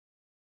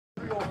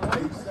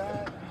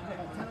Reset.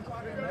 10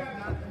 o'clock at night,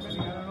 not many,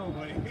 I don't know,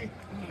 buddy.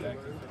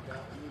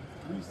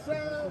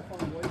 Reset.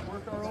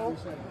 Work our roll.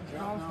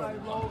 Strong side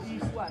roll,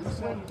 east, west.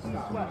 Swing, east,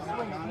 west.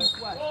 Swing, east,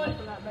 west. Wait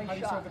for that nice How do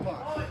you shot. start the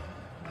clock?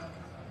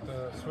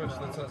 The switch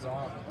that says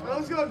on.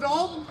 Let's go,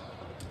 Dalton.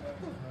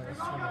 Let's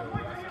swing to the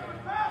left.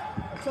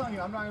 I'm telling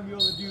you, I'm not going to be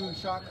able to do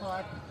shot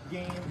clock,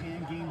 game,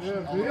 and game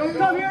sheet.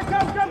 Come here,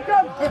 come.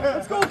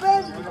 Let's go,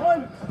 Ben.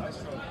 1,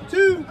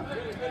 2.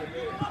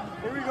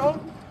 Here we go.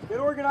 Get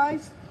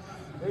organized.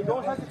 Hey,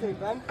 don't hesitate,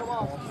 Ben. Come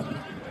on.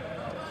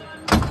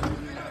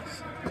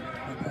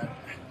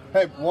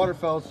 Hey, water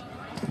fellas.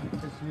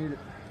 Just need it.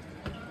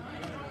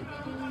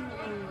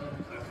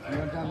 You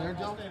want down there,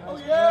 Joe? Oh,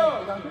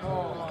 yeah.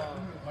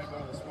 Might go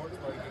to the sports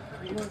bar.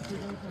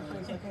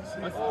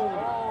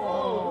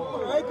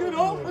 All right, good.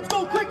 Oh, let's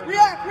go. Quick.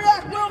 React,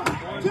 Will.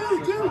 2.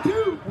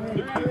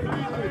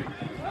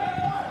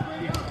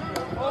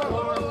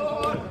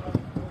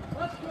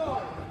 Let's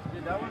go.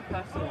 Dude, that one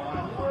passed the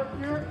line.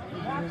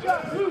 Match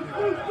up. Loose.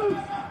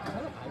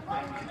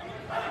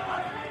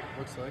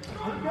 Looks like.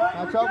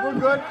 Match up, we're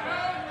good.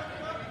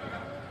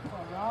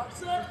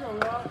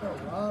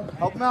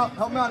 Help him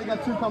out. He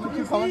got two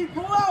coming. Pull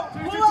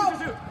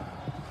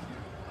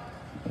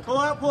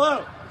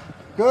out.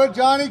 Good,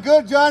 Johnny.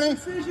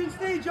 Decision,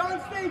 stay, John.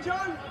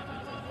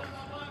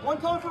 One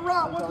cone for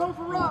Rob.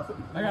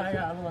 I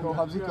got. Go,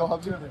 Hubsy.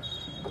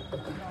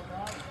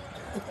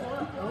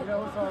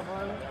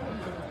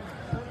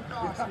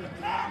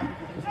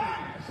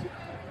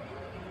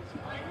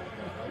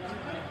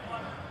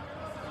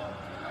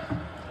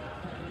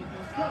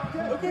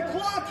 Look at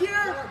clock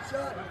here.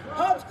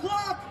 Hub's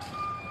clock.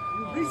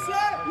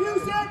 Reset.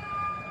 Use it.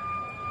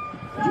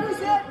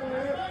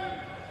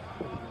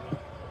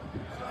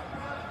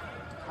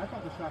 I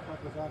thought the shot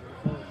clock was off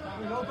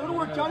before. Go to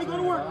work, Johnny. Go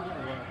to work.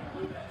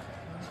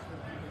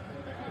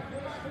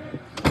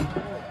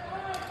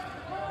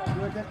 You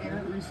like that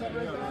errant reset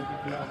right there?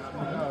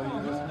 No,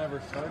 you just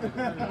never started.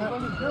 No, I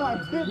didn't. No,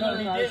 he did, and then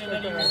he reset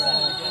it again.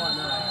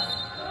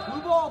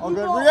 Blue ball.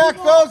 Okay, react,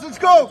 fellas. Let's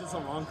go.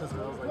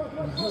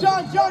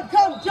 John,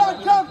 come.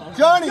 Johnny.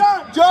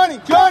 Come.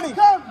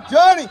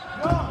 Johnny.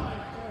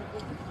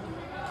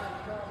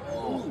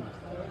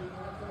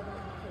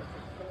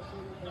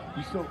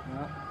 You still,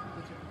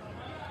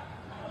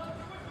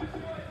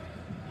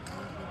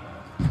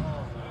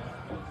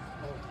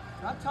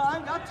 Got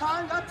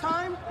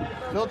time.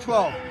 Still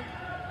 12.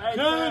 Hey,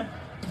 John.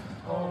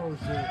 Oh,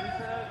 shit.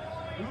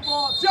 Blue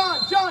ball. John,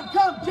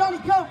 come. Johnny,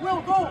 come.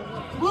 Will, go.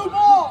 Blue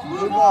ball.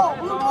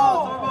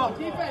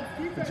 Defense.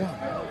 Good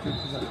job.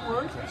 Good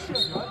work. Good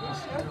shit, bud. Good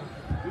shit.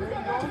 Here we go.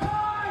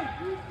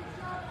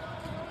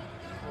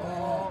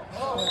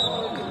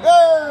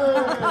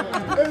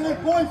 Hey,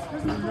 points.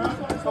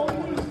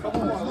 Come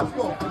on, let's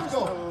go.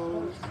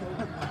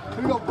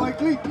 Here we go, Blake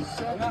Lee.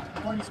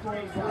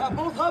 Yeah,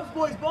 both Hubs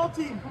boys, ball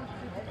team.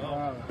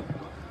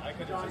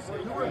 Good job.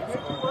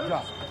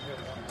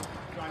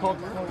 Call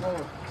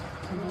lower.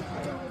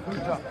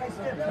 Good job.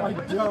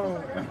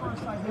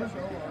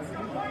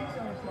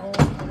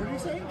 What did you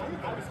say?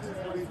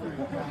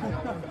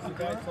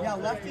 Yeah,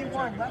 lefty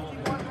one, right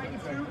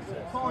through.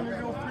 Calling your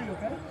goal 3,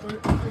 okay?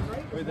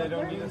 Wait, they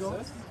don't need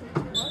assists?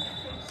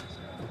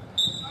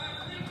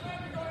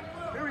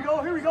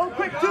 Here we go.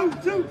 Quick, 2.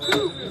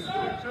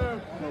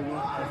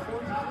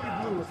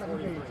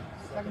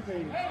 Second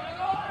page. 04.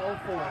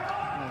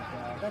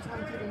 That's why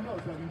I'm taking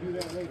notes, so I can do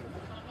that later.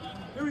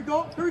 Here we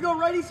go,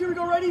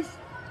 righties.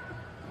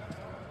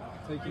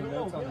 Taking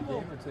notes on the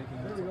game or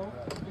taking notes on the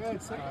rest?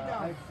 Good, second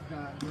down. I'm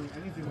not doing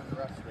anything with the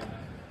rest of it.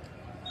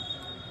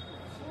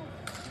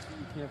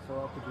 You can't fill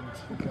out the game.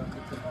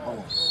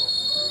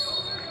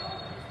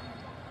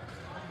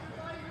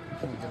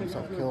 Get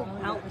himself killed.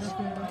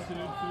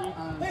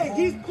 Hey,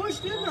 he's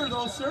pushed in there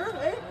though, sir.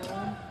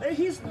 Hey,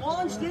 he's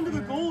launched into the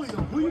goalie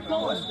though. Who you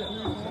calling?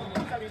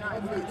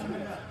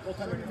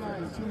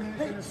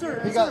 Hey,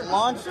 sir. He got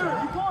launched? Sir,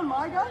 you calling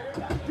my guy?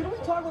 Didn't we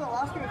talk about the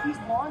last game? If he's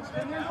launched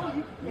in there though,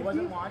 He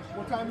wasn't launched.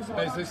 What time is it?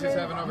 Hey,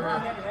 67 over here.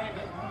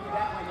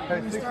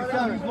 Hey,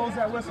 67. He blows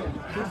that whistle.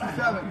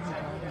 67.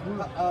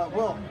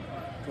 Will.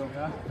 You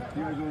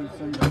gotta go and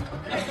send it.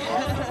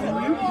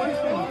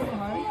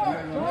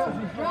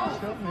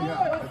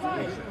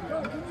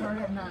 Turn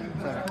at 9.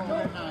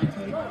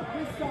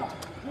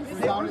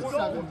 We're down at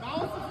 7.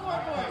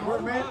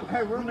 We're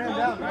man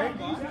down, right?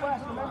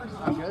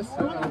 I guess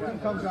so.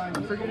 Comes on.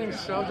 We're getting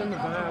shoved in the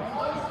back.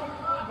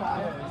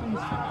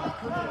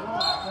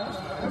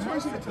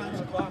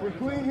 We're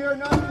clean here,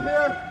 nothing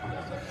here.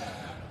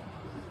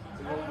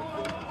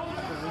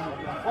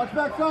 Watch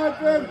backside,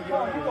 Ben.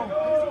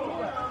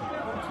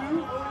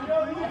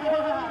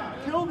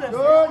 Kill this.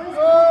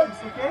 Good.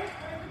 Okay?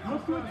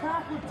 Look to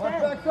attack with 10. Watch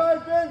backside,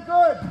 Ben.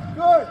 Good.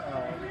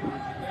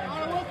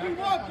 What we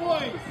want,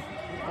 boys?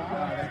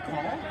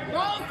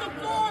 Balance the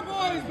floor,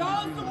 boys.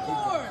 Balance the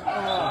floor.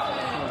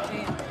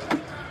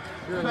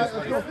 You're Let's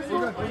this go. way.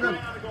 We're good.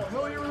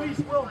 Will you release?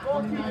 Will, go.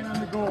 29 on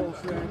the goal,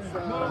 so it's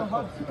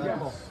Hubs.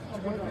 Yes. So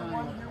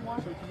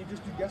can you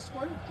just do guest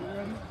score? You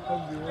ready?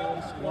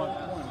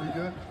 pretty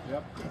good.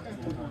 Yep.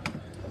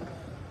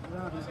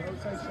 There's an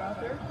outside shot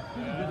there.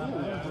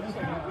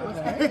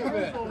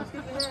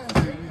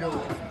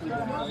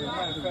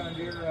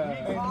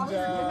 Found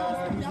your,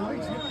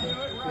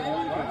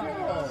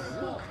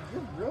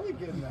 You're really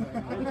getting that.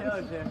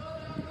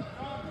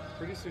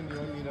 pretty soon you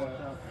won't need an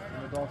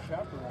adult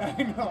chaperone. I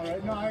know,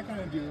 right? No, I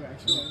kind of do,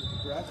 actually.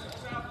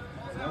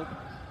 Nope.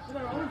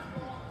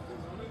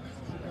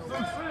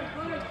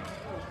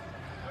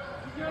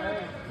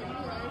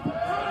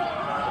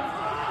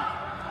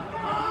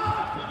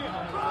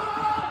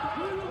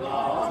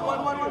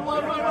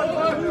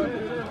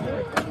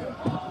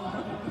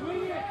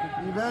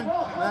 You Ben?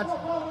 Match.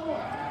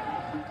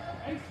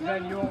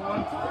 Ben, you want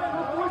one?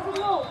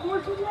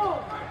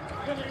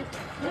 That's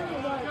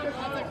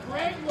a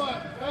great one.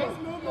 Nice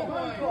movement,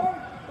 boy.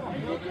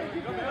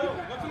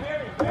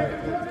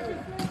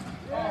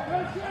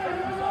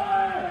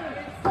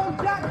 Go,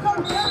 Jack, go,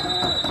 Jack!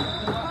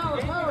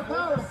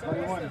 Power.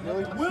 21,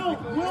 really? Will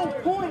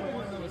point.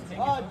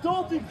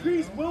 Dalton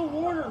Crease, Will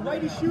Warner,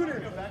 righty shooter.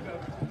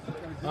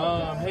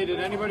 Hey, did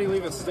anybody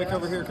leave a stick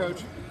over here,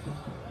 Coach?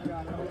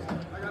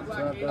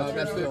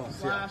 That's it.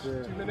 Flash,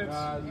 2 minutes.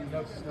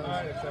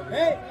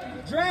 Hey,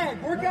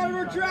 drag, work out of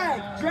her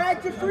drag.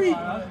 Drag to free.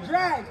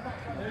 Drag.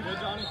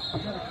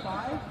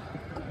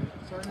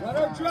 Let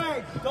her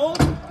drag.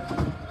 Dalton.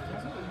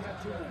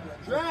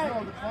 Drag.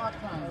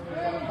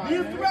 Be a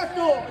threat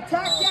goal.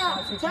 Attack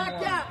gaps. Attack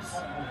gaps.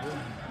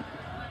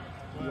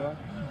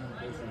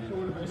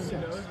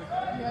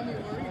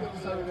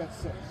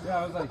 Yeah, I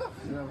was like,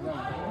 no,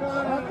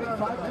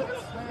 5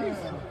 minutes.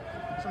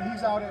 So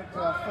he's out at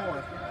 4.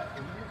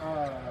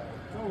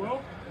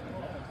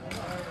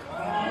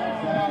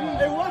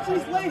 Hey, watch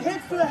these late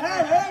hits to the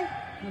head, hey?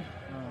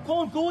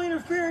 Calling goal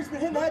interference, been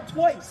hitting the head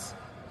twice.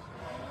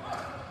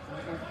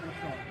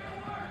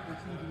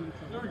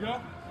 There we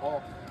go.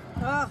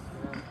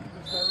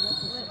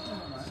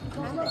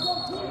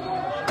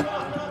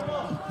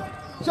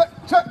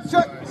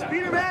 Check.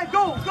 Speeder man,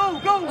 go.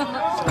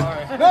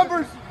 Sorry.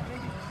 Numbers.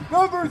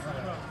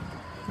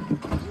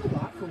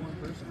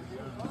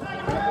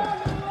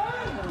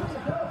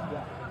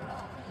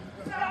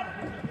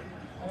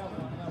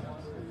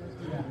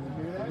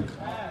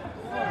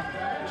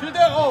 Shoot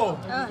that! Oh!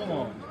 Come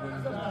on.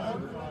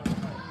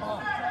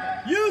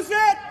 Use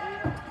it.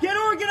 Get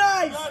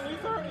organized.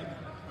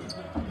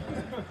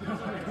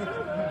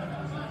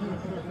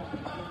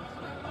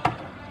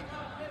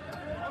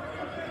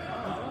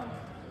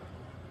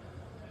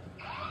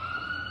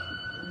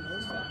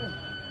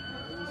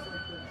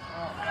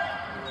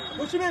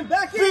 Push him in,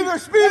 back in.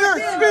 Speeder.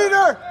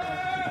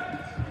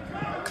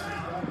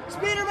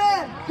 Speeder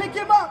man, pick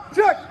him up.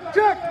 Check.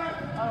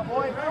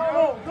 Boy,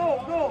 go.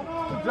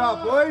 Good job,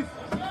 boys.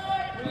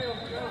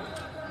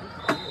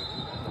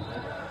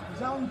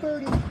 He's out in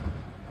 30. What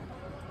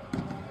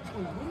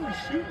are we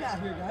shooting at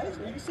here, guys?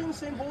 Are you seeing the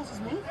same holes as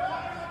me?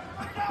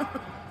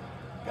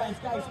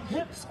 guys,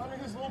 hips under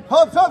his little.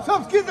 Hubs,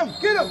 get him.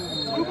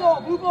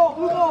 Blue ball.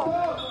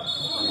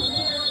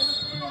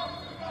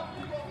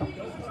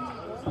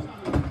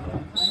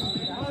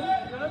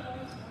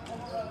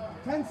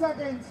 10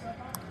 seconds.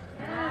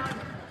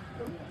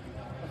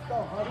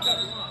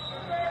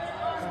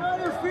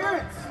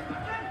 Interference.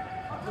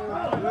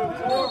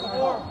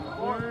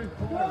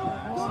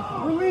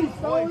 Release.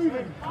 All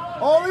even.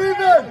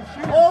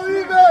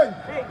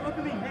 Hey, look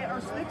at me. Hey,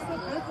 our sticks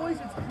look good, boys.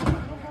 It's cool.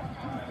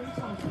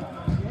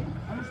 Okay?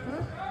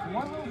 Understood?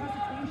 One little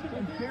hesitation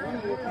and carry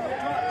it.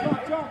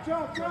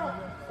 Drop.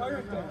 Fire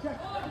it there. Check.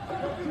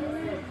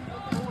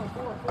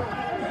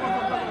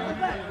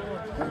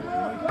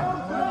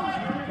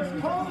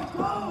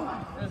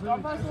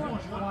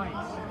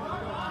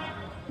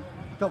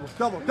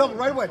 Double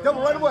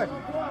right away.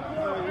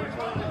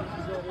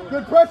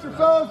 Good pressure,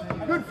 fellas.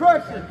 Good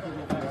pressure.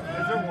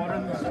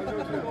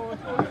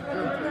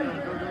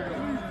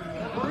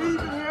 We're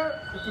even here.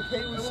 It's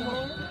okay with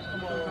some.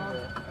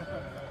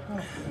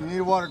 You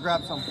need water,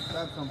 grab some.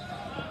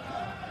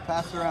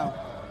 Pass it around.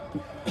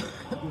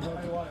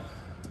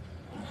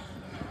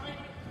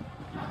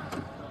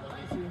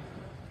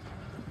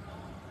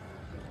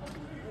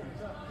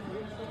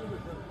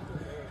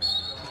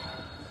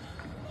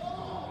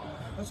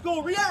 Let's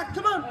go, react,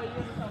 come on!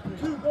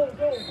 2, go!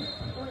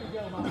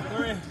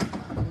 3.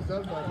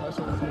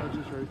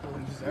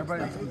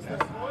 Everybody's too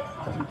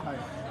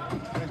tight.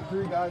 There's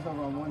 3 guys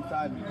over on one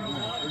side. It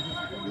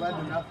just led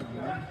to nothing,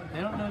 you know?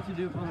 They don't know what to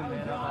do from the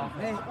man up.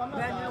 Hey,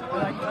 Ben,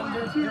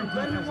 you're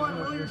 1,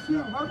 Will, you're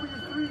 2, Harper,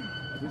 you're 3.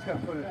 We just gotta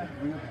put it in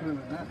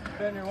that.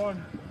 Ben, you're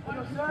one.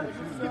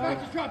 Get back,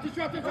 just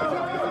drop.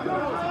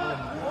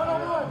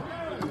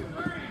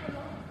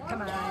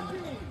 Come on.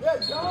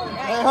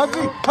 Hey,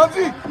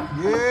 Hubsy!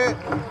 Yeah!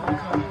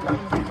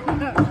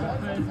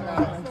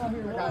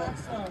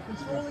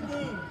 Control the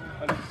game.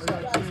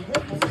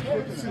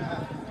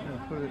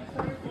 Put it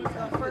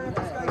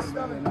This guy's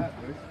stomach.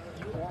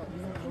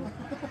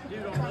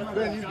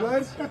 John, you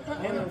good?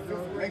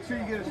 Make sure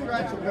you get a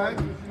stretch, okay?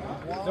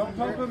 Don't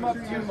pump him up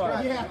too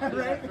much. Yeah,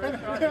 right?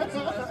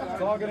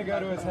 It's all gonna go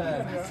to his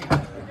head.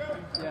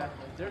 Yeah,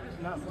 they're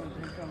just not putting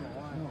drinks on the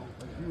line. No,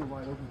 like you were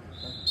wide open for a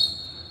second.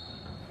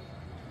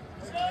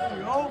 There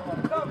you go.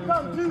 Come,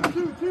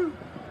 two.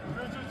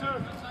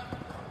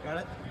 Got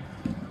it?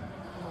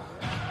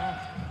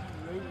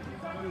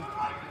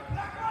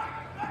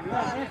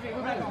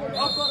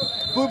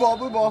 Blue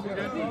ball.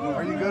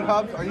 Are you good,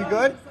 Hubs? Are you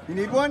good? You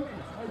need one?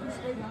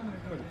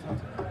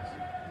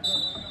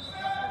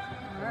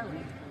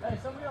 Hey,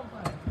 somebody else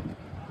play.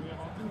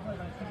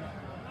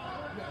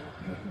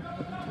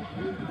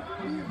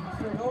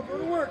 Go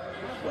to work.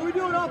 What are we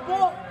doing off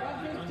ball?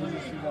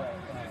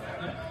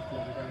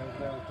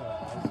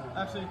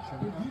 Actually,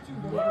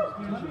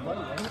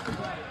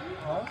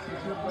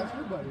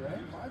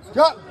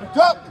 Drop!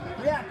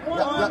 Yeah, come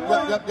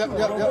on. Yep.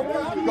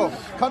 Go.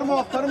 Cut him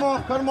off. he's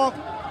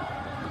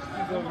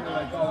over here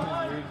like all his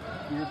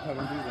weird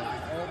penalties.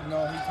 Like, oh no,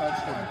 he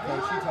touched him.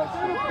 Coach, he touched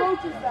him. Who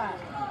coaches that?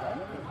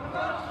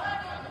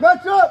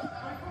 Match up!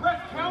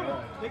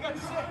 They got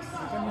 6.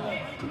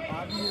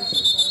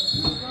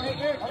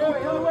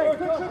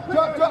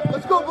 Drop.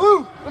 Let's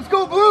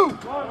go blue.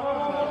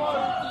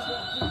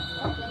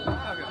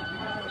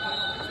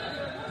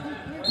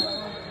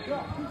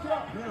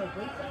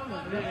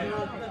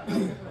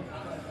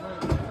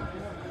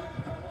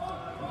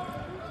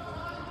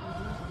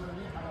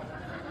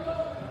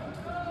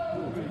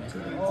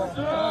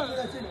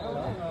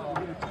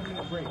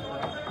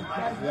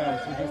 Yeah,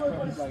 so just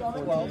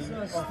probably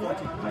like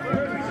 14.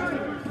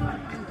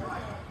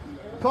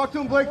 Talk to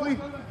him, Blakely.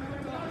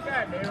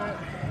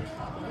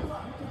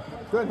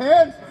 Good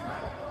hands.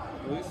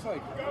 At least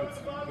like it's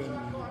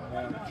been those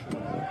first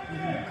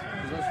games.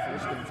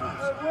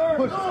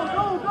 Push. Go.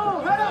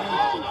 Head up.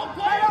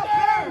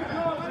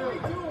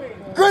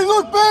 Great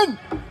look, Ben.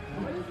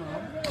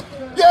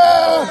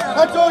 Yeah,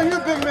 that's all you,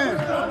 big man.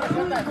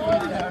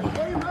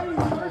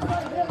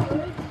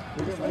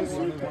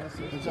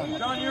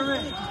 John, you're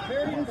in.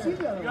 Barry didn't see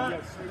that. You got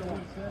it.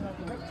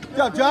 Good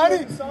job, Johnny.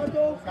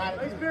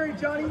 Nice Barry,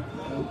 Johnny.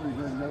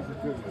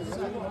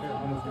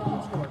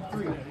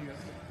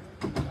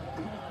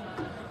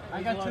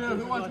 I got 2.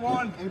 Who wants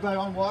 1? Anybody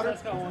on water?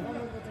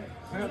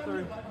 I got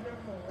 3.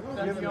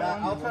 Give him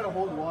that. I'll try to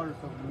hold water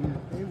so we need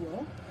it. They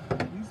will.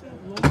 You said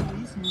low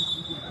release means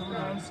you can come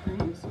around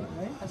screens,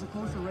 right? As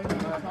opposed to right on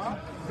the top.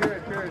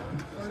 Period.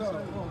 I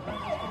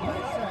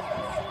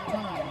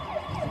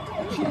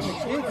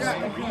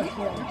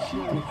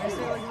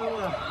say like a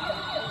little.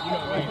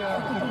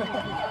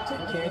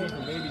 Candy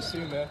for baby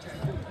Sue, man.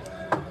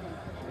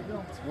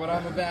 It's what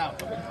I'm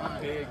about.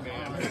 I'm big,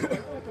 man.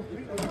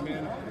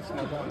 Man, it's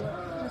not fun.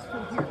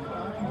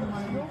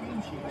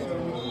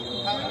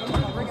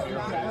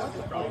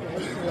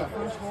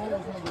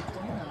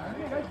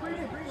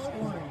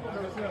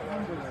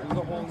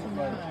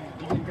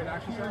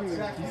 He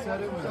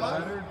said it was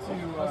better to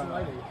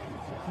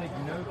take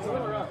notes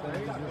on it than to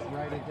just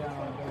write it down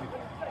on paper.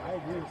 I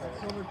agree.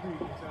 Silver Creek.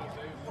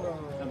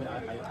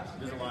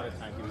 There's a lot of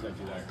timekeepers that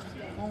do that.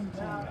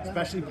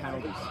 Especially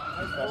penalties.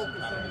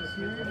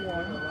 Period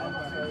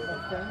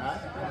 1.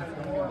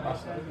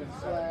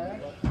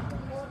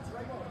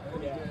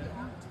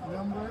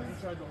 Number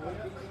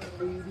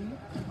 80.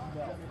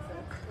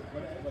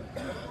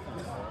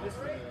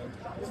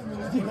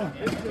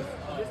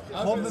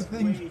 Hold the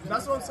thing.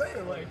 That's what I'm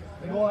saying. Like,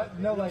 Well,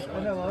 no, like, I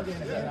know all games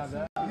that have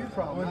that. You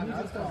probably. He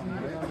just doesn't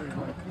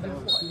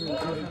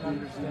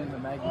understand the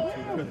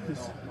magnitude of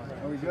this.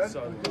 Are we good?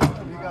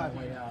 You got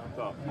it.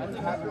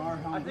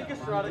 I think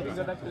Estrada can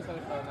go back to the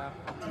center side now.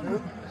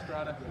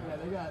 Estrada. Yeah,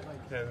 they got like.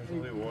 yeah, there's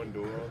only one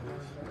door on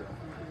this.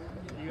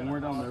 When we're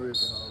down there, we have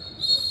to help.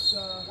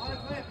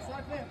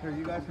 Here,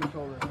 you guys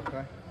control this,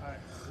 okay?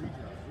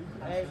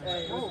 Hey,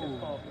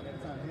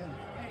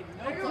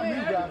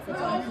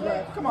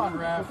 Come on,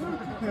 Raph.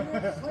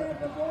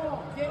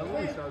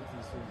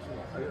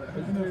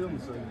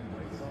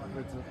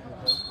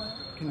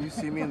 Can you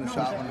see me in the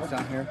shot when it's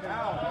down here?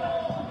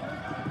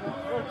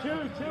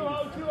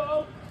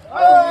 2-0.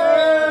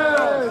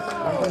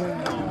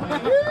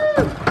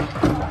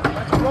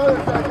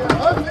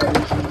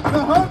 The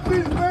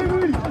Humpies,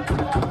 baby!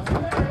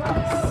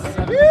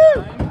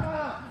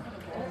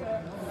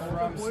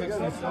 From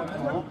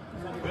 67.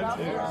 Ben's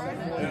here.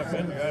 Yeah,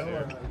 Ben got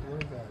here.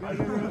 We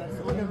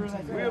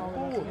have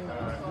four.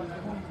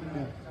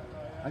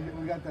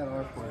 We got that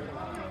R for you.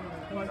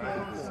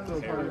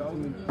 Still part of the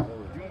team.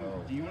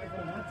 Do you want to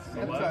go nuts?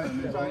 That's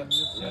right.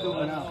 Still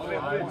went out.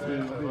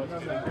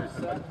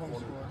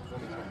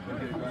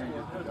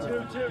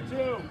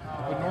 2-2.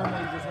 But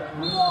normally just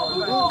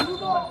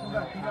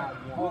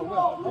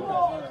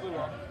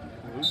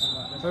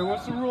So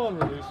what's the rule on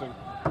releasing? We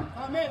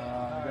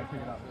gotta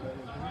pick it up.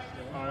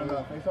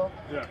 Face off?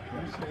 Yeah.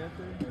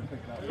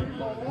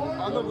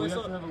 On the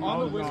whistle,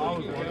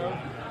 you can go.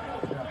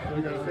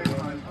 We gotta face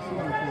line.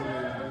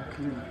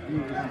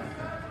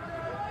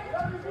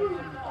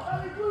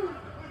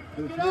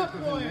 Get up,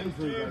 boy.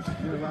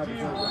 You're allowed to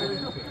go right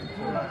into it.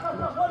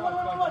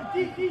 One.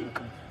 Deep.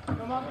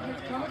 Come up.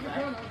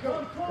 Go.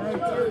 You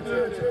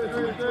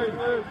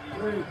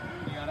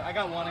got it. I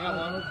got one.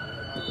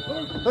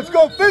 Let's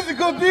go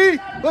physical, D.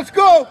 Let's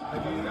go.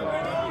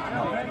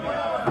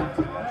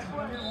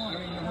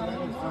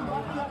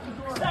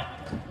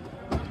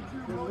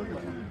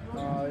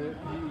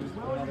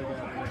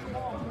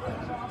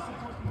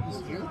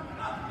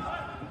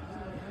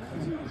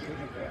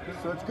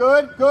 So it's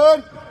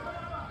good.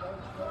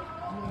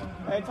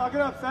 Hey, talk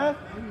it up, Seth.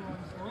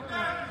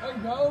 There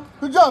you go.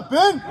 Good job,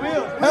 Ben.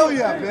 Hell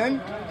yeah,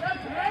 Ben.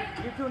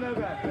 Get to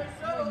another guy.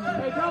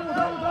 Hey,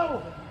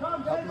 double.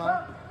 Come, Up,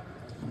 man.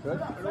 Good.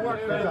 It'll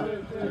work,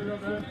 Ben.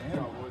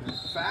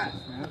 Fast,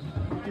 man.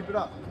 Keep it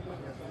up.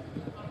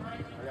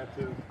 I got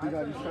two. You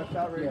got you stretched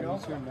out, ready to go?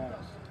 Get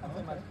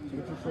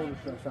your Shoulder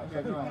stretched out.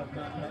 Second round.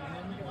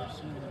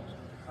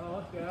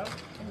 Let's go.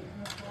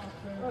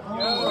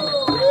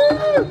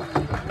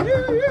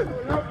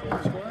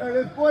 There it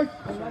is, boys.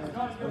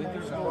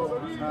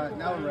 Alright,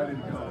 now we're ready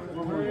to go.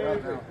 We're moving up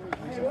now.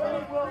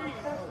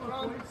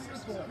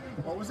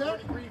 What was that?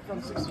 From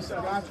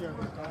 67. Gotcha.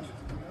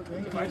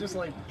 If I just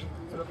like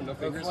put up enough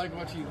fingers, like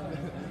what you,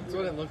 that's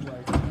what it looked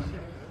like.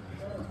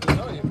 I'm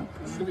telling you,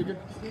 this is gonna be good.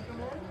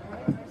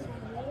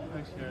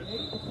 Thanks, guys.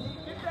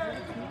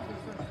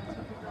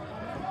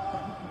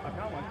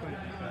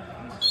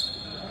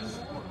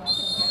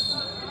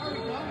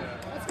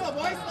 Let's go,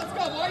 boys.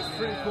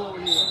 Pretty cool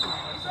with you.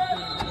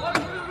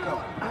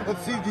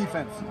 Let's see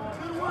defense.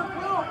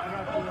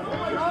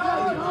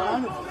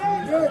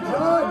 Good,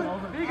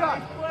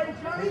 John.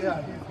 Yeah,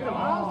 he's good.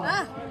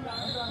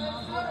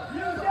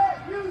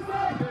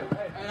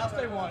 Hey, I'll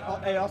stay one.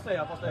 I'll stay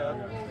up.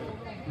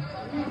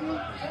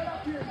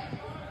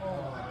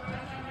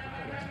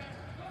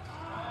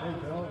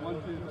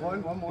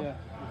 One more. Yeah.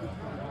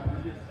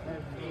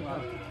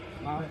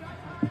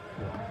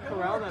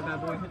 Corral that bad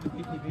boy hit the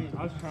PTV. I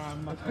was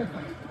trying.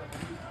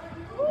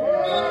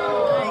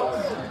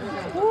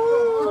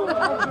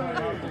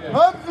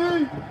 Humpty!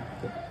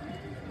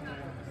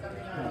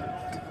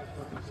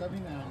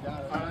 79, got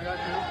it. I got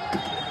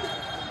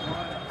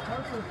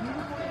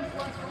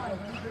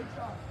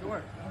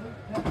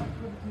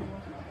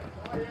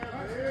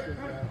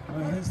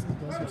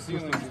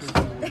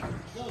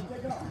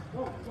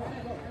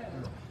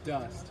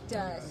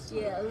Dust.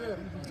 Yeah, a little.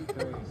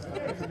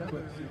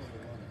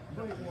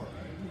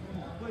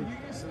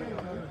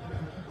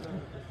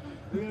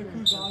 We're gonna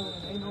cruise on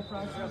and ain't no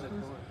practice.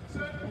 You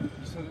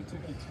said it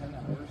took you 10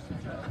 hours to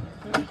try.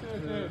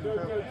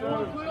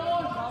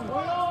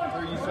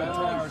 Or you said 10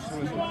 hours to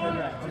was 10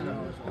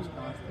 hours was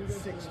constant.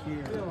 6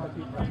 here.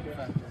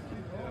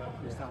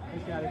 Stop.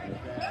 He's got it.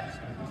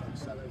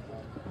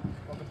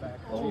 Welcome back.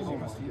 Jeez, you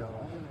must be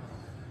yellow.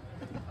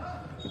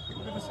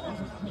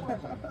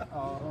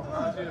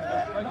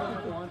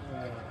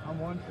 I'm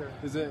one shirt.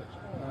 Is it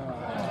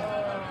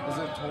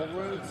toll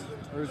roads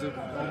or is it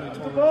only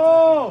toll roads?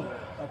 Oh!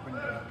 Up and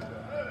down.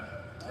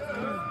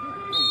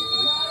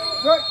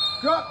 Right,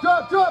 drop,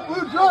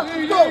 blue, drop,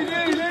 let's go!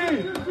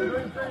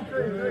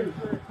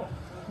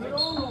 Get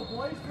on,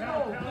 boys.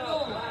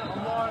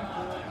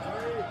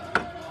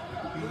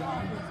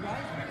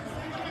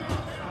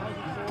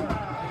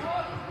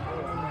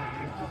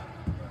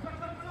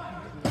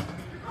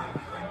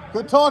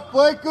 Good talk,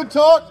 Blake, good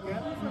talk.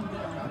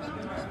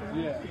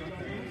 Yeah.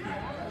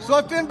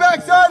 Left in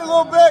backside a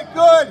little bit,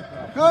 good,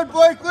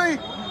 Blakely.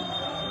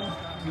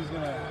 He's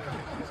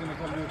gonna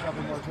come do a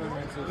couple more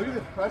tournaments. Look at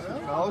this pressure,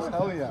 fellas,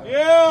 hell yeah.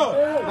 Yeah!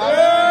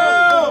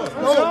 Let's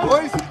go,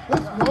 boys,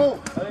 let's go.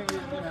 I think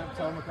you're gonna have to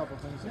tell him a couple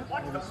things.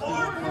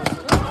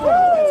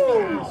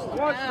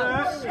 Watch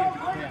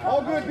that.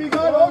 All good, be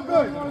good, all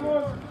good.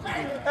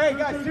 Hey,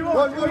 guys, 2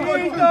 One, Eat two.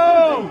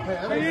 those!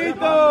 Hey, Eat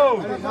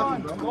those! Hey,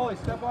 nothing, bro. Goalie,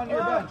 step onto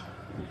your bench.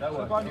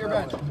 Step onto your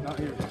bench. Not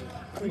here.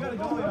 We gotta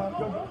go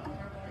now.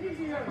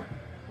 Easy here.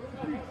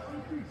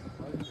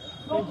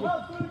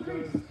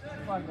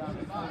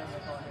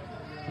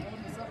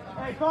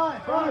 Hey,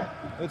 fine.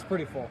 It's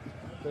pretty full.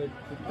 They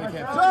can't.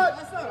 Shot!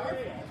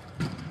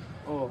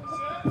 Oh.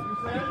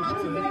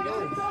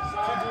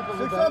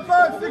 6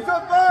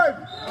 on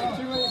 5.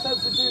 Too many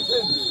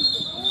substitutions.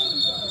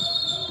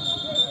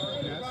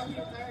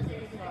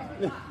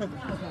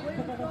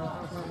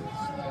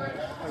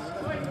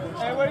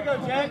 Hey, way to go,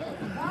 Jack.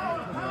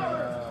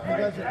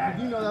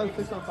 Did you know that was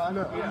 6 on 5?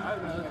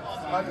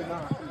 I did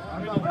not.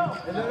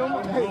 And then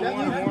almost, hey, that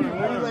means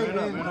we're late in.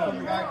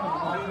 Some guy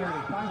comes on.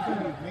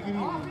 Make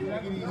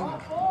it easy. I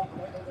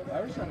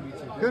was trying to be too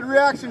good. Good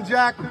reaction,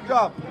 Jack. Good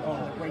job.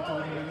 Oh, wait till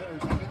we get it or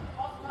something.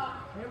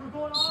 Hey, we're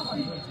going off.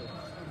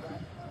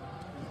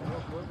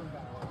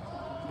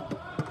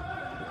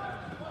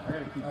 I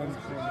gotta keep this.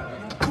 Is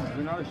there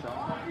another shot?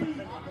 He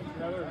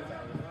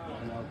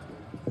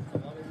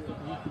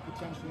could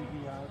potentially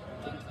be out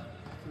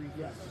 3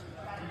 yes.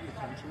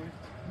 Potentially.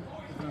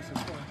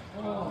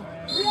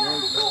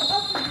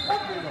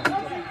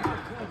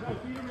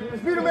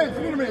 Speed him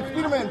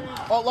in.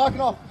 Oh,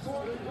 locking off.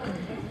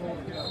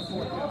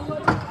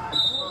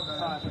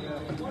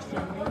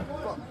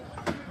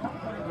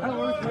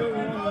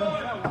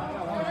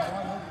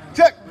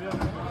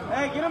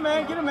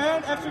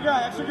 extra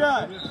guy, extra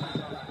guy.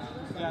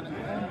 Yeah,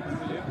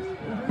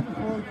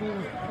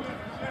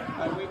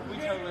 we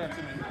totally have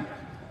to make it.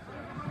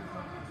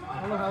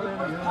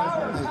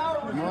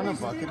 You want a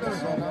bucket this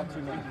song?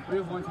 We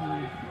have one too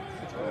many.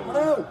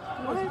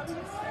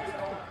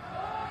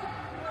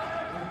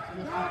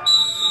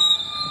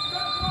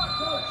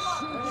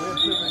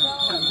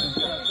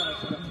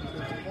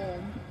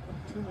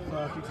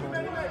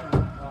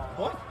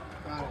 What?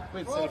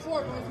 Wait, Roll six.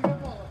 four, boys. You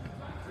got ball.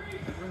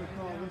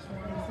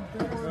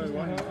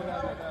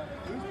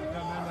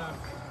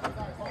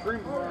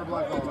 Green or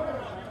black ball?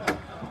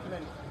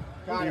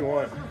 Got it.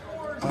 want?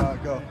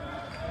 Go.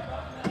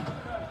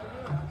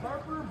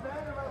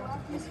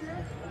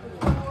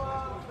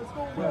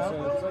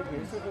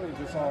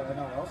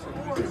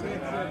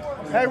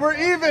 Hey, we're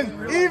even.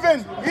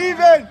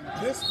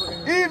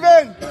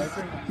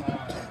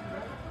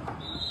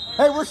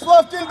 Hey, we're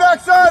sloughed in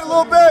backside a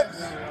little bit.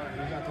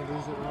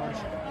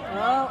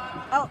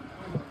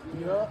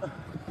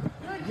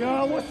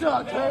 Yo, what's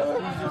up, Taylor?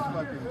 He's just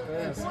fucking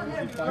pissed.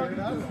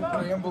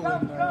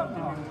 Rambling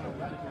now.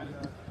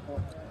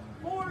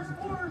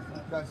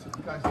 Guys,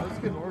 let's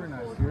get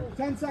organized here.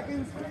 10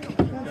 seconds. 10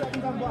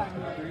 seconds on black.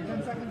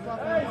 10 seconds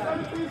left on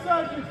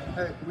black.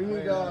 Hey, we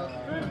need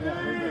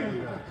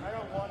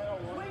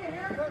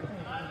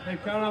Hey,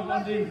 count up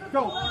 1D.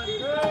 Go.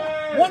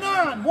 One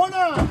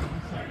on.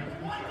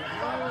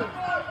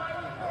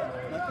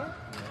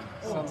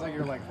 Sounds like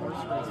you're like horse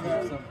racing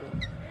or something.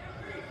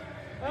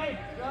 Hey,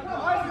 come.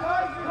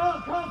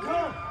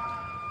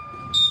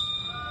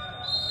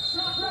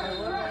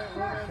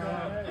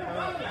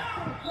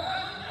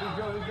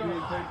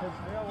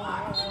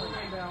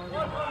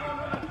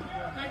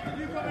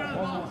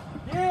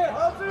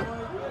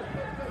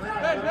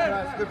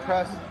 Hey, good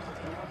press.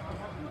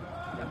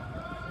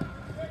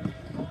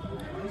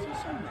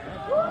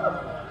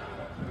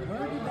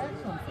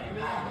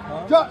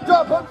 Drop,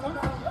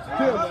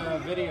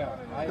 Video.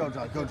 Go,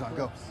 John,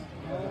 go.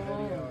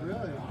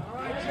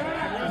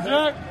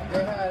 Jack.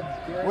 They had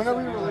When are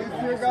we released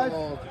here, guys?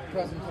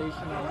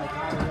 presentation on like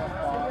how to run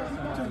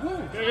balls. To who?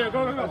 Yeah, go.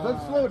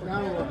 Let's slow it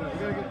down a little bit. We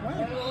gotta get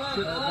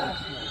shit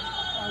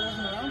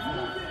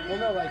Well,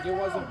 no, like it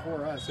wasn't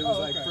for us. It was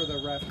like for the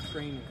ref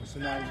training. So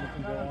now you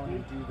can go on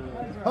and do the.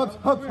 Hubs.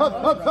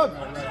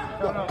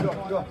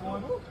 Go.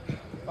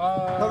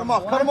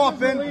 Cut him off,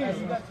 Ben.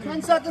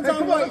 10 seconds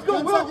on Let's white. go.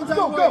 10 seconds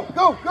on white.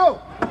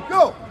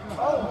 Go.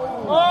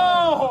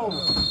 Oh!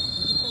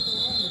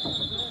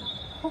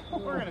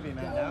 We're gonna be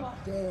mad now.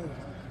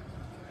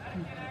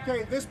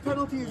 Okay, this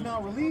penalty is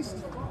now released.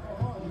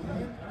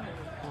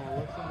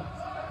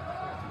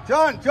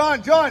 John.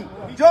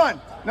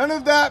 None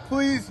of that,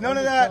 please. None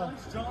of that.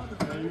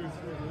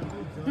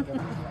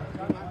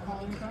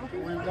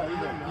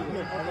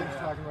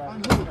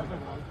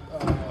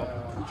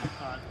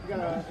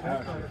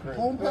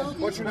 Home penalty.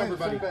 What's your number,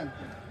 buddy?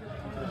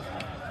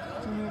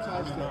 2 minutes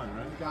high still.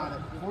 Got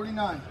it.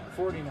 49.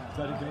 49.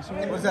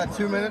 What's that,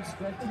 2 minutes?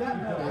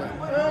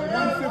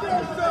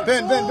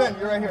 Ben,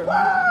 you're right here.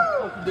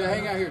 Yeah,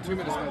 hang out here. 2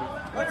 minutes later.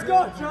 Let's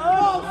go,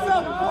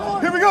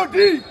 Charles! Here we go,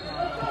 D!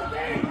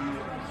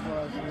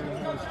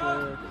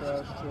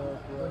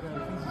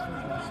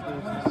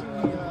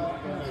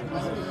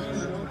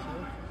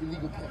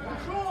 Illegal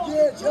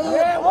catch.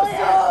 Yeah, what's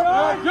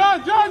up? John!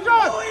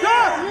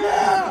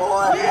 Yeah,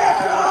 boy!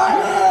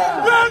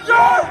 Yeah,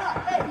 John!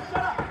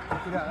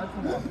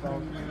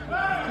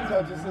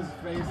 Touches his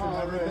face and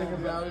everything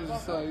about it.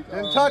 Just like.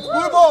 And touch,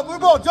 blue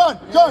ball, John!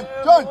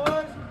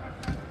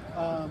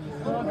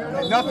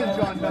 Hey, nothing,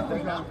 John.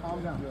 Calm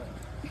down.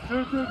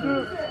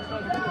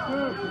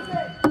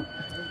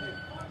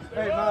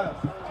 Hey,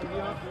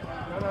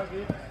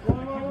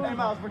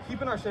 Miles, we're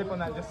keeping our shape on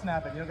that. Just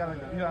snap it. You don't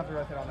have to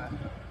rotate on that.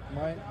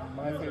 My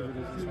favorite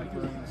is just like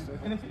throwing the stick.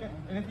 And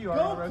if you are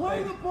going to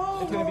rotate,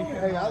 it's going to be.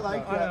 Hey, I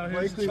like that.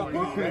 Blakely, when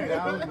you came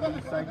down and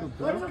you cycled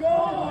through.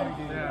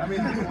 Yeah. I mean,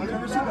 have you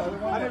ever seen the other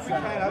one? I didn't I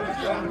was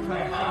just trying to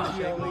find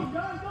shape.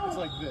 It's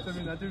like this. I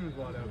mean, that dude was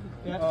wide open.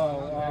 To be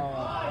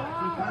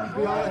honest,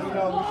 we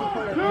should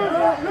put our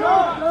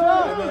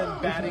And then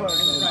batting.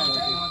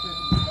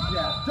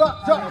 Drop.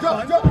 I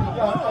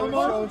was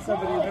showing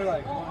somebody and they're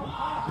like, they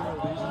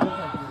should look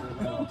like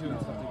you were doing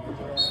something.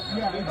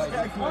 Yeah,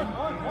 exactly.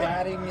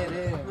 Batting it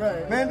in.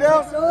 Right. Man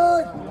down.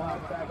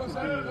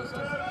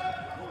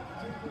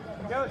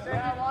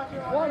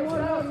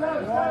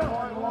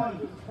 One.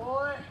 Pull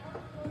it.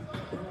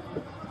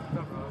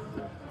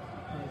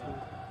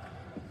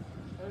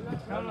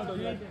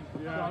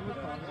 Yeah.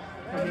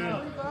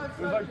 It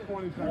was like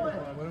 20 seconds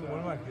left. When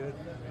am I good?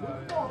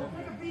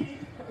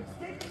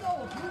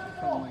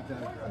 Something like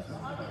that aggressive.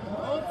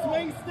 Don't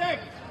swing stick.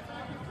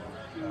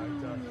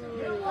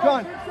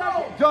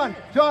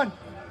 John.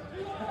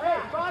 Hey,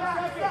 5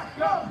 seconds.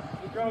 Go.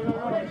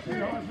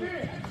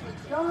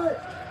 Got it.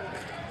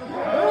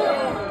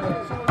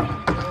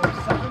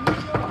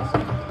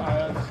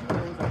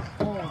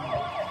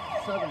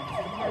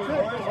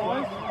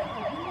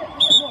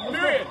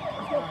 Period.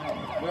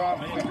 We're on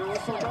finger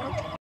whistle, bro?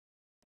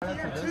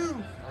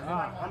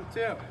 I'm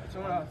 2.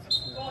 Someone else.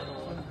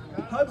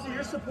 Hubsy,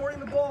 you're supporting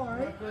the ball,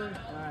 right? So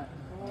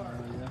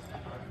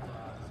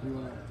you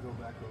want to go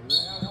back over there?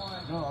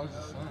 No, I was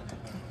just saying.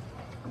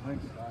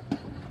 Thanks.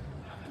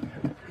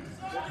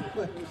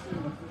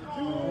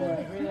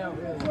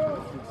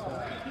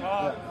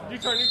 You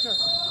turn.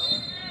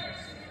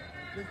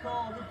 Good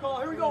call.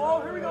 Here we go.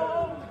 Oh, here we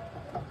go.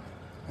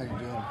 How you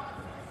doing?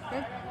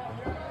 Good.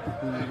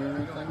 You doing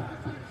anything?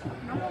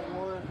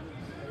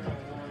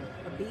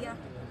 A beer.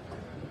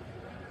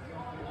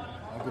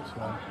 I'll get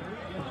some.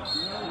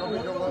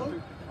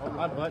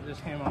 My butt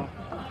just came off.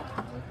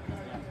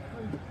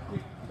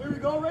 Here we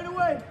go, right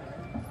away.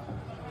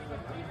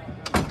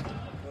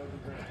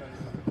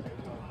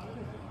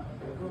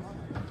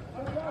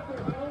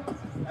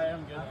 Hey,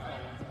 I'm good.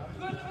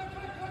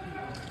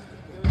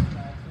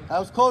 That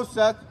was close,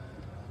 Seth.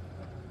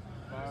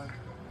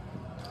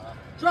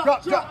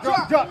 Drop. Hey.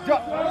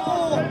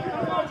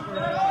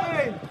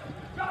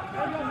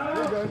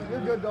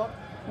 You're good, dog.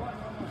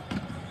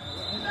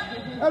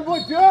 That boy,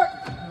 Jack.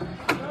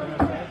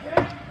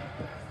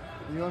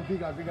 You on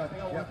B-God.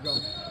 Yep, go.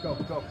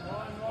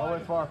 All the way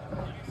far.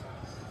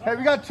 Hey,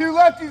 we got 2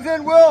 lefties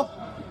in, Will.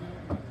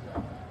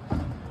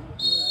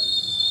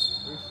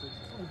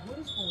 What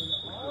is going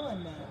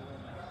on, man?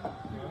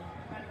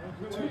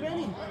 Too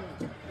many.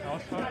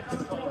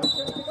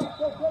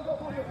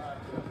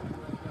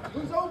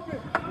 Who's open?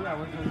 How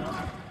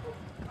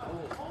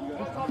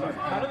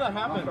did that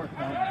happen?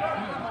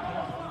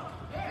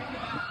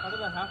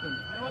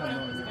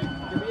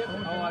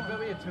 Oh, I bet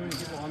we had too many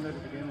people on there to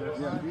begin with.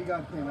 Yeah,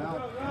 B-God came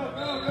out.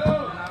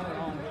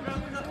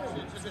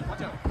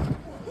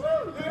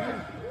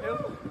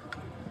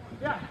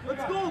 Yeah,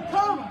 let's go,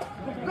 come!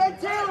 Red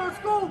Taylor, let's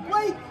go,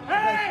 Blake!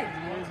 Hey!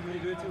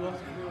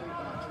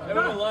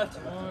 Everyone left.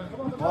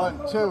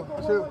 1, 2.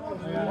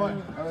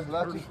 1. That was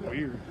lefty.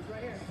 Weird.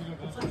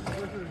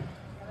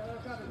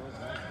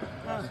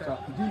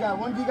 D-God,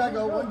 1 D-God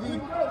go, 1 D.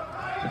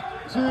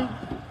 2.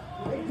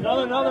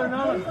 Another.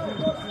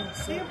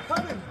 See him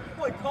coming.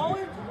 Boy, call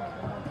him.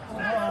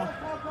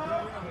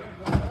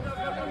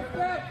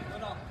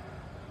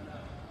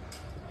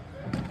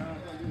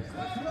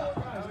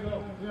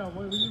 Yeah,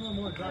 we need one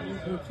more.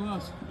 Too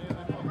close.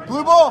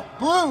 Blue ball,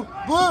 blue.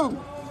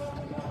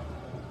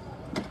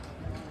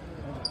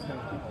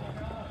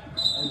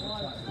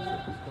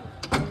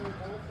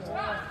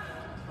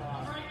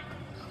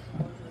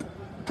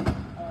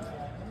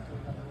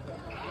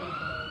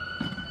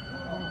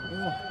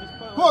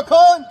 Come on,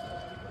 Colin.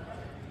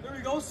 There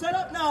we go, set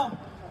up now.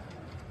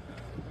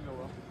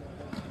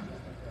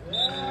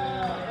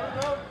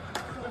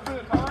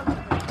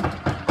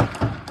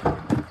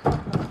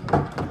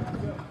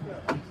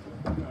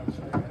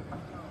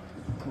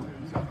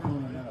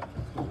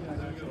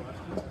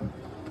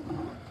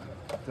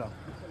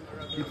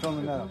 Keep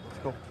filling that up. Let's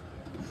go.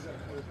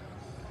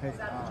 Hey,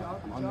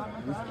 on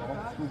this ball,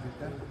 who did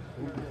that?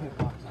 You can't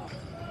box out.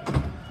 You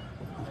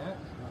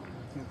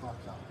can't box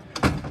out.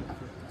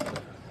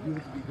 You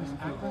have to be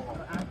disciplined.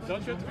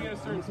 Don't you have to be in a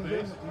certain space? You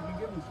can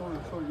give him short.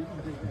 You can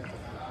take that.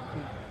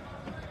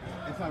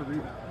 It's not a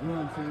rebound. You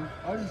know what I'm saying?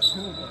 I just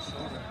killed that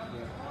short.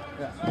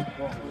 Yeah.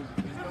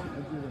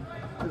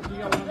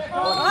 Oh!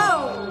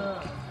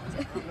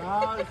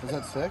 Was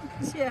that sick?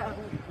 Yeah.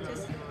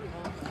 Just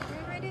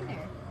right in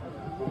there.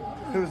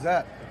 Who was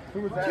that?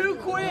 Who was that? Too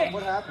quick.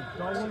 What happened?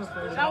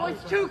 That was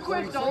too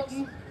quick,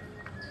 Dalton.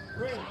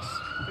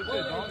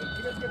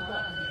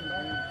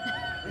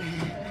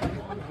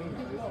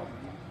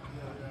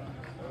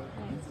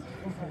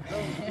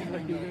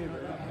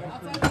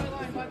 Outside the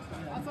line, bud.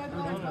 Outside the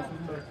line, bud.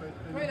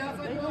 Wait,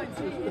 outside the line.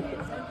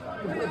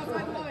 Wait,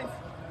 outside the line.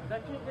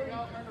 That kid turned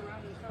around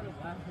and started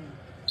laughing.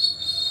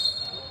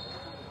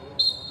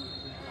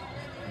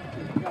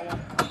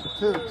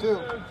 2.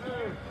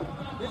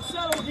 It's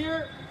settled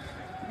here.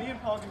 Me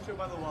and Paul can show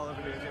by the wall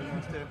every day if he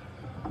wants to.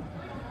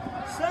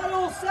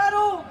 Settle.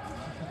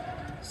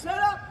 Set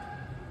up.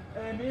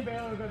 And me and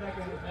Baylor will go back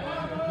in.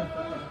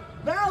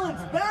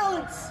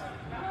 Balance.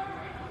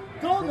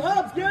 Dalton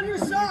Hubs, get on your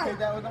Take side.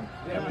 that with him?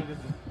 Yeah, we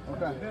just.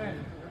 Okay.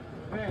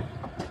 Man.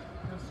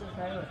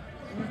 Taylor.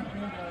 Me and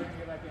Baylor can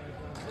get back in.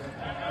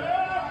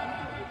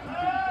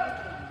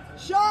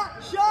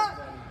 Shot.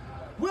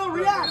 We'll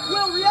react.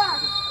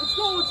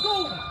 Let's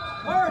go.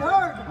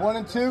 Hard. 1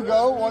 and 2,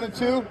 go. 1 and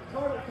 2.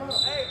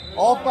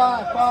 All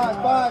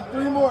 5.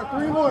 3 more.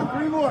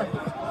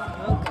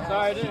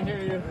 Sorry, I didn't hear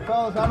you.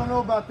 Fellas, I don't know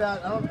about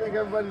that. I don't think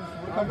everybody's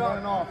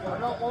running off. I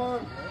got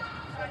 1.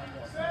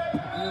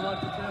 You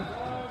lucky too.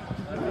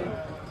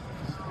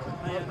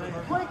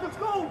 Blake, let's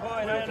go.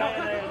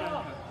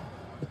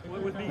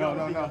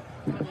 No.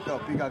 Go,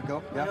 B-God,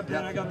 go. Yeah. I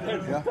got Ben.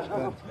 Yeah,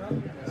 Ben.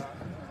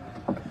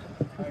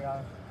 I got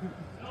him.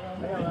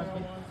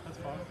 That's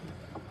fine.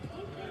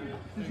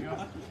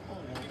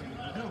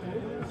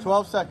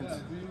 12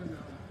 seconds.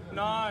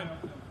 9.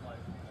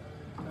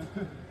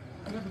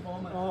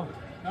 Oh,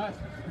 nice.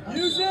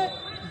 Use it.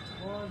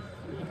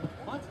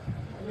 What?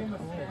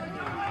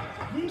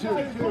 These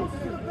guys close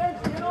to the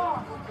bench. Get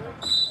off.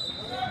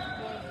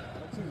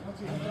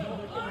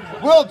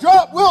 Will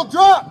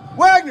drop.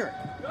 Wagner.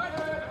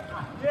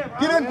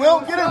 Get in, Will.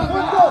 Get in.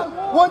 One go.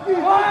 One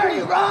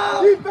defense.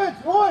 Defense.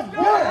 One. Yeah.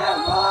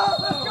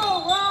 Let's go,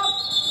 Rob!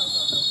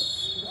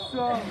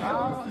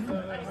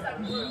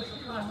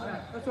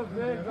 That's a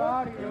big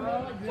body,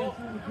 bro.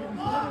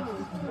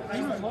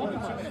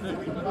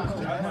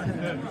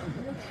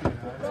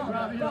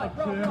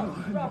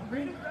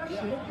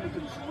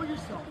 Control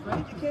yourself,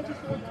 right? You can't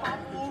just go top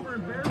over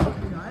and barrel the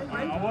guy,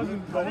 right? I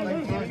wasn't going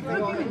Hey,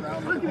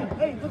 look at me.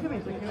 Hey, look at me.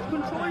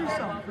 Control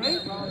yourself,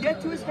 right?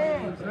 Get to his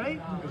hands, right?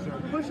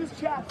 Push his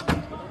chest.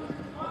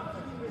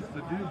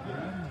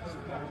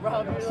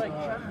 Rob, you're like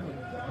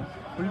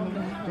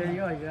there you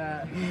go, like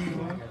that.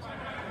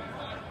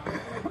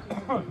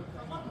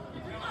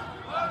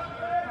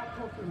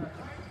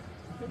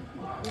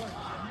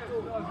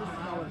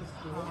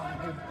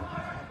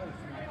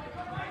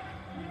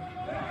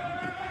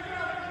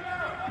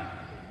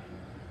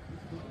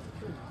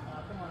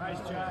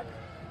 Nice, Jack.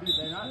 Dude,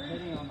 they're not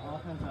hitting on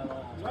offense at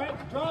all.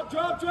 Right, drop!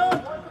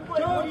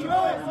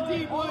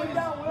 Deep, boys.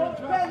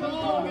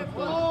 Get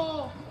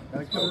ball!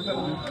 That's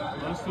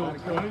so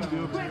clean,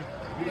 dude.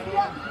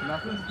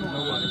 Nothing.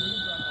 Nobody.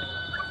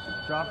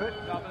 Drop it.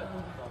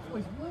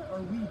 Boys, what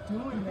are we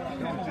doing now?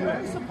 Dude,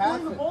 We're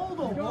supporting the ball,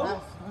 though, bro.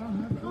 Pass.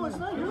 No, it's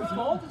not your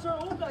fault. It's our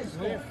old guy's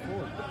fault.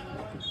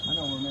 I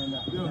know we're man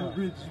down. Yo,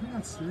 Rich, you're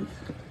not sick.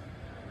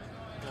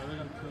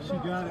 She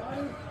got it.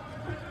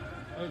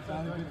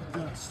 Finally get the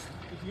dust.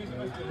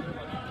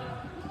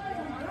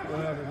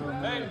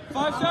 Hey,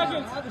 5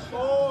 seconds!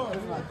 4, 3,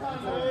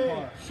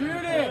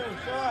 shoot it!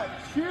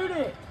 Shoot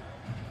it!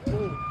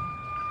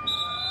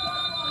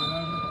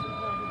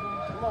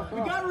 We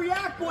gotta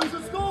react, boys.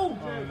 Let's go.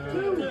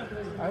 Dude.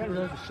 I didn't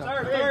realize the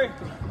shot. Sorry.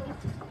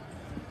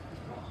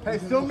 Hey,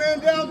 still man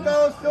down,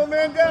 fellas. Still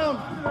man down.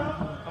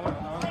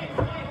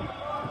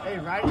 Hey,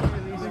 right in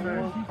release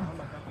first.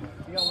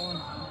 You got one.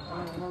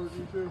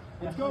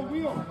 Let's go,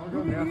 wheel.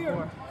 Move it here.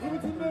 Move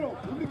it to the middle.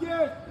 Move it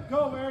again.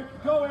 Go, Eric.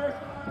 Go, Eric.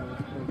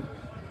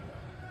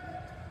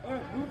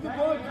 Eric, move the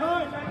ball.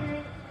 Cut.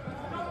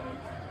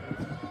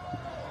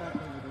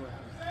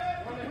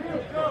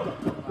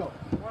 Go.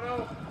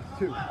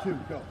 Two,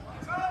 go.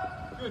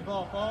 Good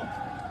ball, Paul.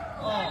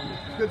 Oh.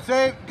 Good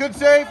save. Good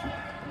save.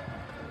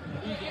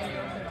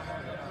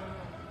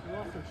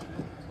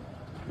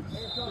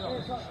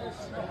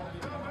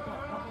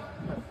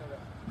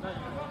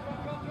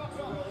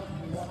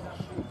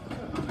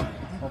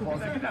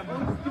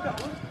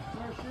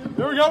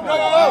 Here we go.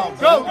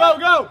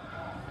 Go.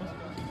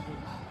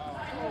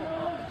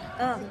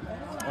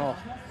 Oh.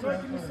 Here,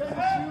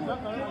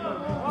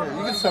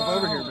 you can step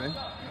over here, man.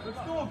 Let's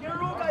go. Get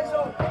our old guys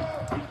out.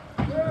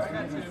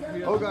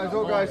 Oh,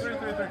 guys.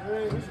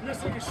 He's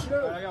missing a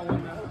shoe. I got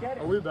one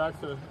now. Are we back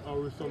to? Oh,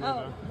 we're still man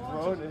down.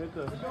 Bro, to hit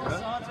the.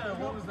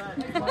 What was that?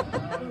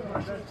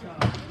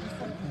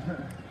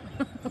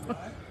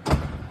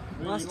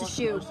 Lost a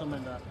shoe. We're still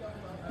man down.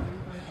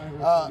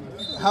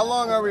 How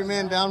long are we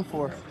man down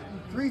for?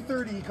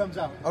 3:30, he comes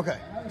out. Okay.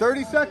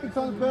 30 seconds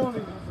on the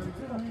penalty.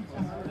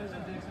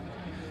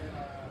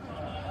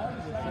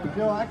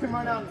 Joe, I can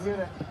run out and get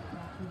it.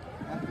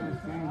 After this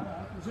game.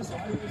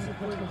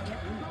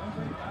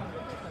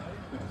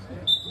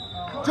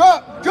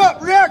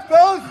 Drop, react,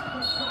 fellas.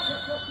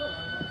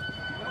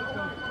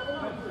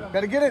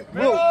 Gotta get it.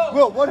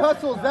 Will, what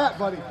hustle is that,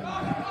 buddy?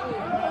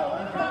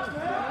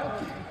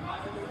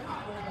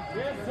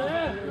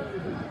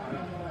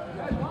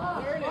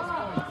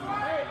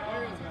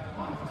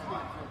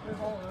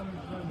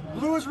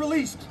 Blue is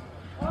released.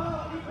 Go.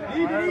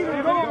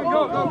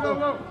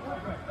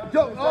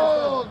 Go.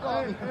 Oh,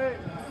 dang.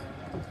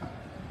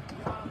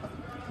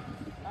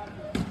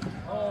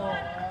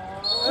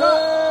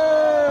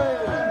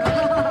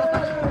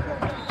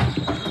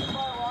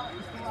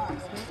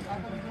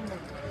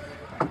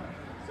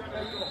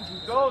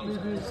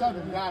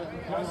 Seven, got it.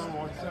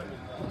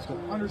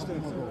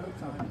 Understood.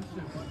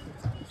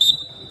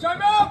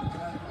 Time out!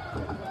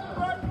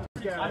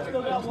 I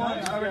still got one.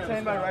 I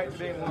retain my right to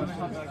being one.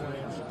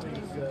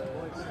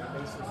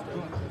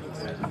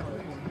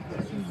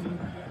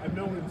 I've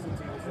known him since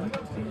he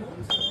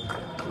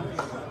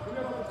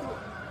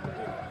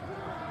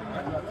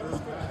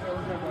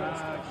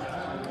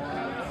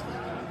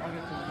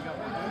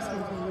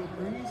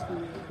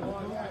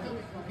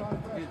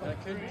That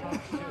kid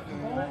talks shit.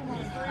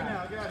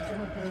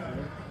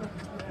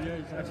 Yeah,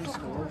 he's actually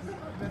scored.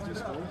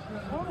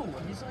 No,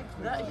 he's like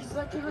that. He's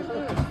that kid right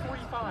there. He's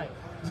 45.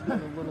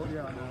 Little,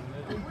 yeah, I know.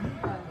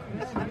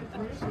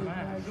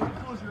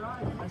 Close your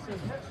eyes. I said,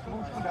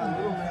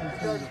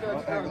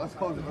 Hey, let's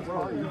close it.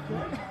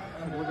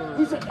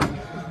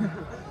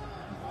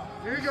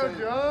 Here you go,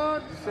 John.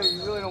 You say you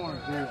really don't want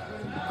to do it.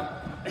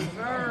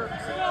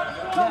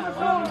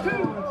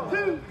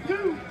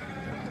 Two.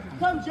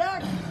 Come,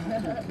 Jack.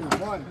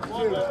 1, 2.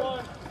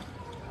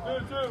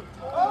 2.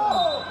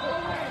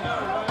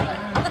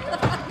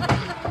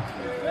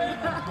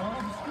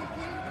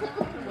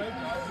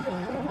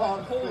 Oh,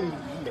 please.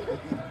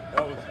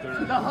 That was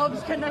dirty. The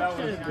hub's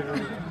connection.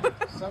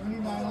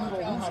 79 on the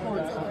goal. Who scored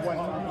that? What?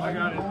 I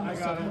got it.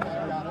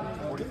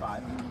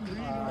 45.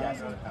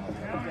 Yes, on a penalty.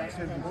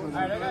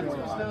 Alright, I got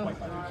two still.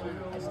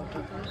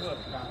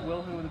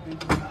 Wilson with a big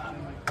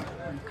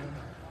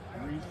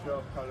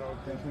Reshove, cut off.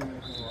 We're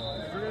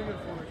gonna get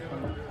four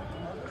again.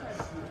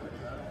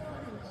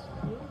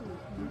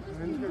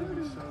 He's gonna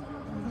be so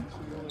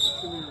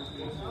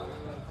good.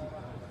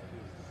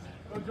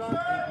 Go, John.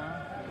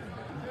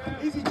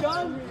 Easy,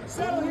 John.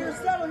 Settle here,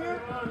 settle here.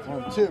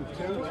 1, 2.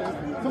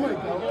 Somebody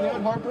go.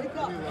 David Harper. Wake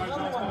up.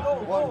 Another one. Go,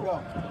 1, go.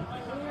 go.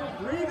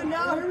 We're even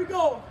now. Here we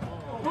go.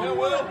 Yeah,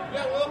 Will.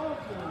 Yeah, Will.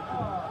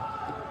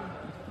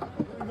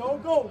 Here we go.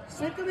 Go.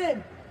 Sink them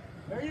in.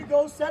 There you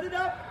go. Set it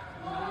up.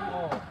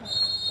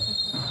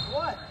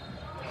 What?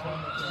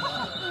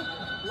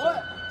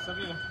 What?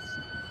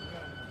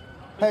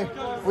 Hey,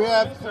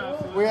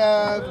 we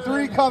have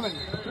 3 coming.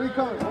 3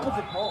 coming. What was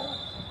it called?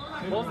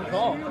 What was the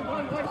call?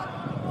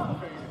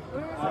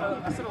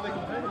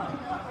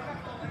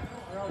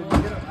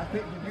 I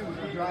think you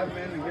drive him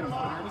in and get him.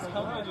 He's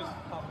coming or just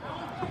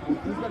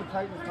He's got to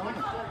tighten his helmet.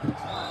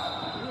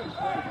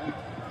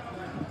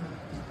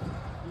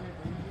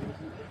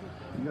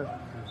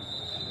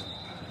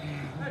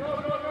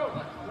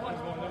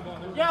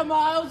 Yeah,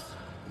 Miles.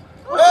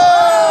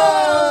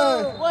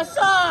 Hey! What's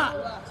up?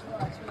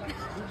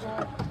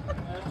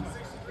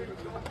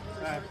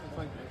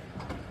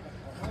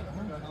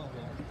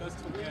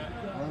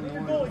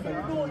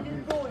 Get going.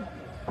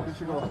 Good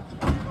to go.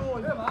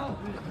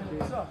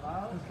 What's up,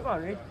 Miles? Come on,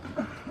 Rick.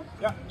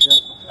 Yeah.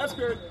 That's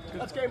good.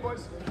 That's game,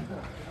 boys.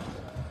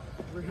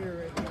 We're here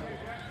right now.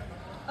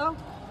 Oh.